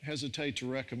 Don't hesitate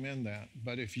to recommend that.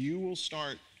 But if you will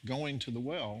start going to the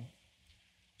well,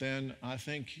 then I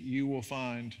think you will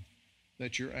find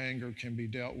that your anger can be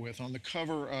dealt with. On the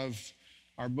cover of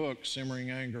our book, Simmering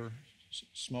Anger,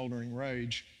 Smoldering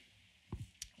Rage,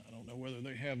 I don't know whether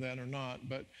they have that or not,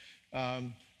 but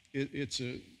it's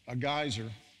a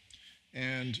geyser.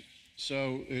 And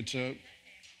so it's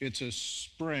a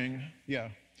spring, yeah.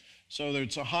 So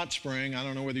it's a hot spring. I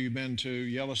don't know whether you've been to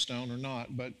Yellowstone or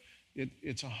not, but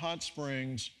it's a hot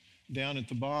springs down at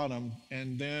the bottom.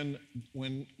 And then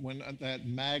when that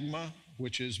magma,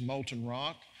 which is molten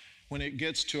rock, when it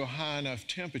gets to a high enough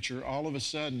temperature, all of a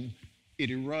sudden it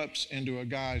erupts into a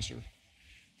geyser.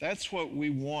 That's what we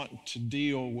want to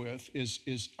deal with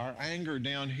is our anger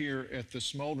down here at the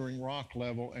smoldering rock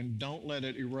level, and don't let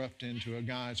it erupt into a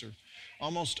geyser.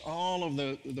 Almost all of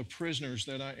the prisoners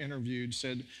that I interviewed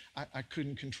said, I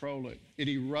couldn't control it. It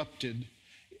erupted.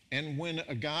 And when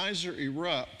a geyser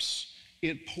erupts,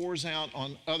 it pours out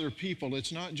on other people.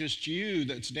 It's not just you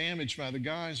that's damaged by the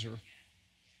geyser.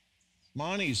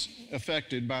 Monty's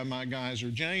affected by my geyser.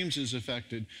 James is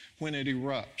affected when it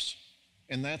erupts.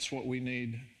 And that's what we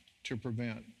need to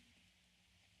prevent.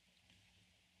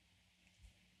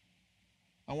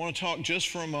 I want to talk just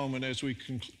for a moment as we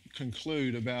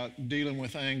conclude about dealing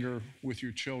with anger with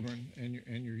your children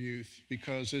and your youth,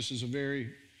 because this is a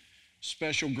very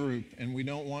special group, and we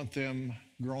don't want them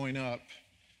growing up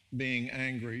being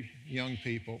angry young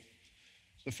people.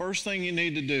 The first thing you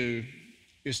need to do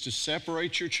is to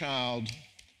separate your child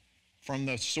from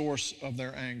the source of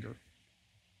their anger.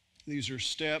 These are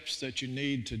steps that you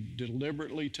need to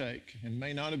deliberately take and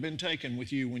may not have been taken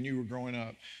with you when you were growing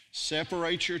up.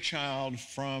 Separate your child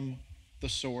from the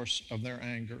source of their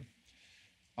anger.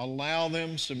 Allow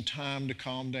them some time to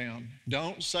calm down.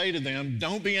 Don't say to them,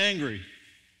 don't be angry.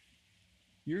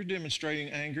 You're demonstrating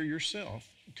anger yourself,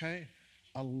 okay?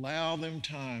 Allow them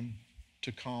time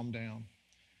to calm down.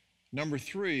 Number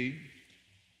 3,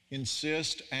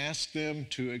 ask them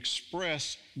to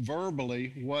express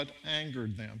verbally what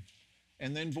angered them,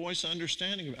 and then voice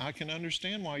understanding. I can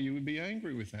understand why you would be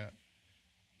angry with that.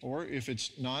 Or if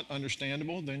it's not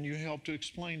understandable, then you help to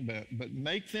explain that. But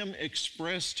make them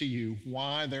express to you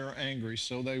why they're angry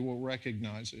so they will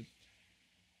recognize it.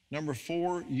 Number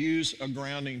 4, use a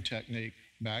grounding technique.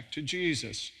 Back to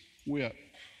Jesus, whip.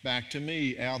 Back to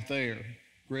me, out there,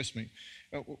 grist me.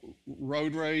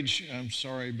 Road rage, I'm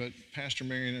sorry, but Pastor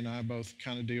Marion and I both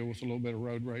kind of deal with a little bit of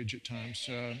road rage at times.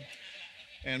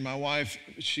 And my wife,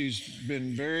 she's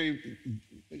been very,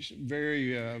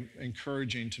 very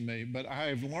encouraging to me. But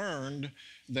I've learned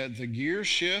that the gear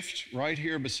shift right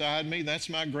here beside me, that's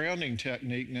my grounding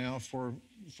technique now for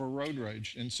road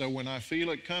rage. And so when I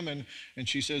feel it coming and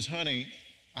she says, honey,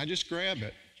 I just grab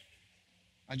it.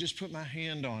 I just put my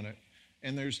hand on it.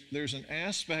 And there's an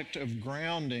aspect of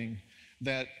grounding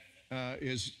that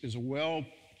is a well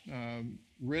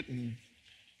written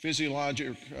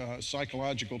physiological,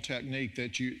 psychological technique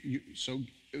that so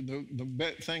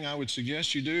the thing I would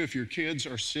suggest you do if your kids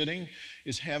are sitting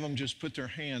is have them just put their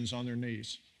hands on their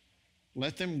knees.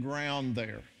 Let them ground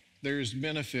there. There's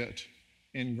benefit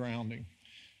in grounding.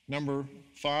 Number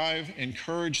 5,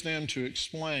 encourage them to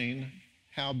explain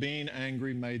how being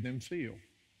angry made them feel.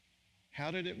 How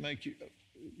did it make you?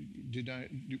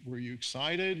 Were you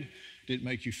excited? Did it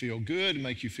make you feel good?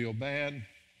 Make you feel bad?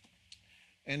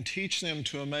 And teach them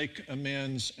to make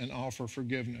amends and offer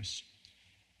forgiveness.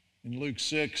 In Luke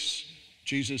 6,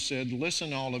 Jesus said,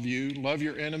 listen, all of you, love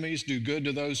your enemies, do good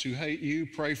to those who hate you,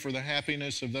 pray for the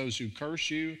happiness of those who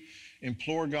curse you,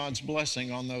 implore God's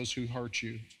blessing on those who hurt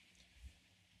you.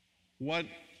 What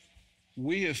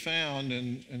we have found,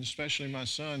 and especially my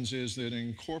sons, is that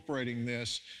incorporating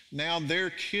this, now their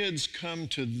kids come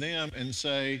to them and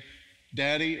say,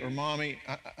 Daddy or Mommy,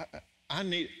 I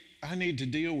need to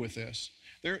deal with this.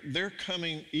 They're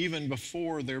coming even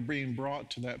before they're being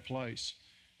brought to that place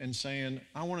and saying,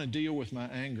 I want to deal with my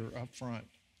anger up front.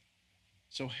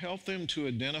 So help them to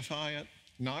identify it,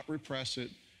 not repress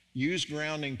it, use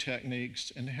grounding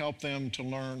techniques, and help them to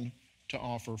learn to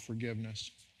offer forgiveness.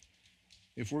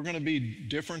 If we're going to be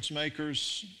difference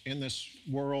makers in this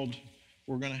world,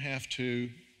 we're going to have to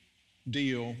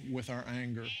deal with our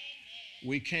anger.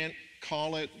 We can't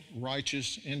call it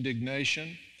righteous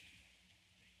indignation.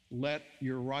 Let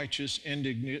your righteous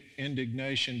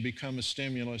indignation become a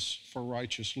stimulus for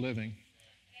righteous living.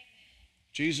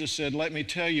 Jesus said, let me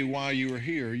tell you why you are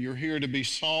here. You're here to be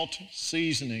salt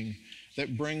seasoning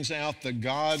that brings out the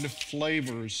God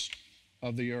flavors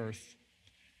of the earth.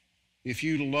 If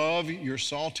you lose your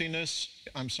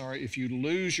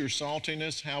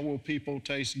saltiness, how will people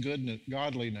taste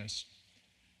godliness?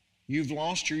 You've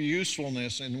lost your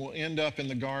usefulness and will end up in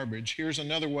the garbage. Here's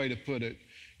another way to put it.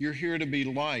 You're here to be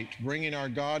light, bringing our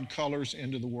God colors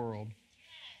into the world.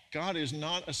 God is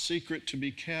not a secret to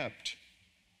be kept.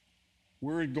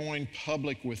 We're going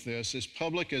public with this, as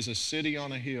public as a city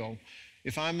on a hill.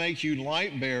 If I make you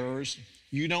light bearers,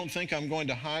 you don't think I'm going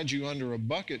to hide you under a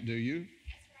bucket, do you?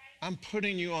 I'm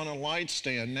putting you on a light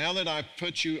stand. Now that I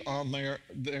put you on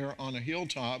there on a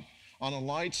hilltop, on a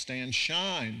light stand,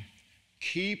 shine.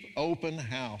 Keep open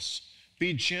house.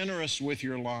 Be generous with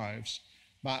your lives.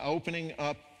 By opening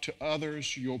up to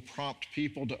others, you'll prompt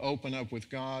people to open up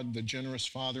with God, the generous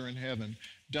Father in heaven.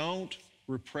 Don't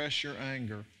repress your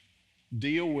anger.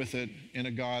 Deal with it in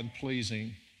a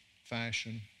God-pleasing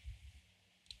fashion.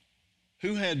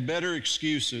 Who had better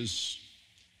excuses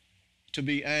to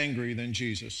be angry than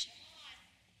Jesus?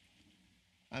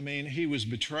 I mean, he was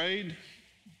betrayed.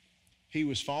 He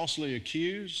was falsely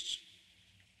accused.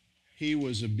 He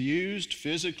was abused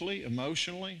physically,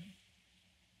 emotionally.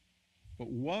 But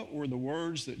what were the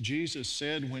words that Jesus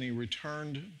said when he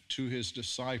returned to his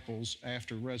disciples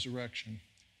after resurrection?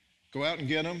 Go out and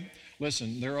get them.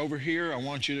 Listen, they're over here. I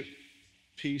want you to,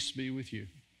 peace be with you.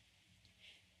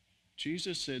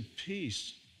 Jesus said,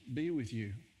 peace be with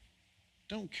you.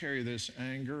 don't carry this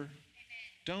anger.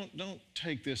 Don't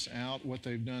take this out, what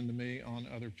they've done to me, on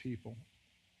other people.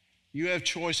 You have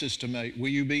choices to make. Will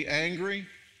you be angry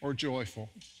or joyful?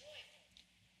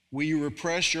 Will you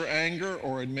repress your anger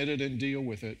or admit it and deal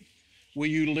with it? Will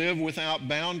you live without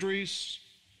boundaries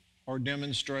or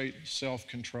demonstrate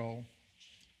self-control?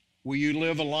 Will you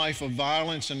live a life of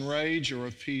violence and rage or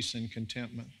of peace and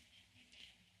contentment?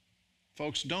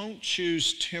 Folks, don't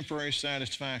choose temporary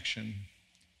satisfaction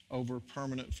over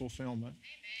permanent fulfillment.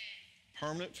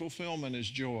 Permanent fulfillment is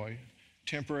joy.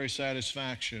 Temporary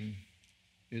satisfaction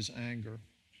is anger.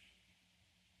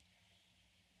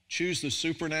 Choose the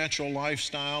supernatural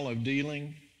lifestyle of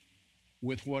dealing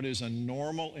with what is a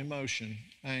normal emotion,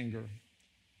 anger.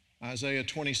 Isaiah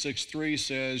 26:3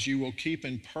 says, "You will keep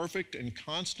in perfect and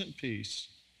constant peace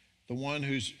the one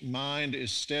whose mind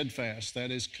is steadfast,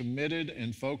 that is committed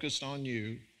and focused on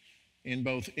you in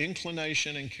both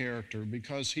inclination and character,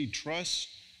 because he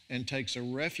trusts and takes a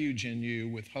refuge in you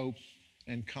with hope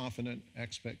and confident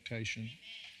expectation."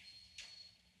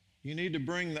 You need to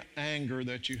bring the anger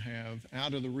that you have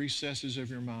out of the recesses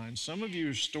of your mind. Some of you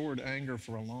have stored anger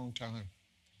for a long time.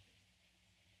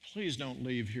 Please don't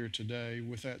leave here today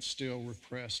with that still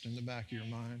repressed in the back of your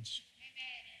minds.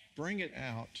 Bring it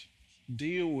out.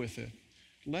 Deal with it.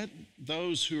 Let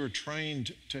those who are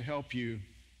trained to help you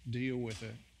deal with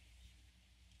it.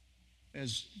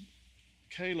 As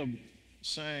Caleb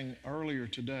sang earlier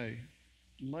today,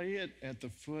 lay it at the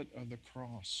foot of the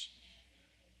cross.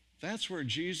 That's where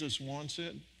Jesus wants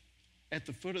it, at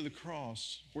the foot of the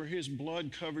cross, where his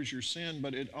blood covers your sin,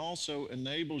 but it also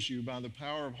enables you by the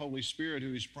power of Holy Spirit,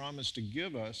 who he's promised to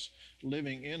give us,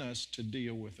 living in us, to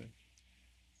deal with it,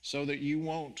 so that you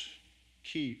won't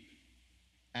keep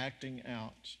acting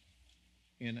out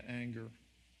in anger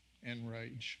and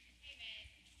rage.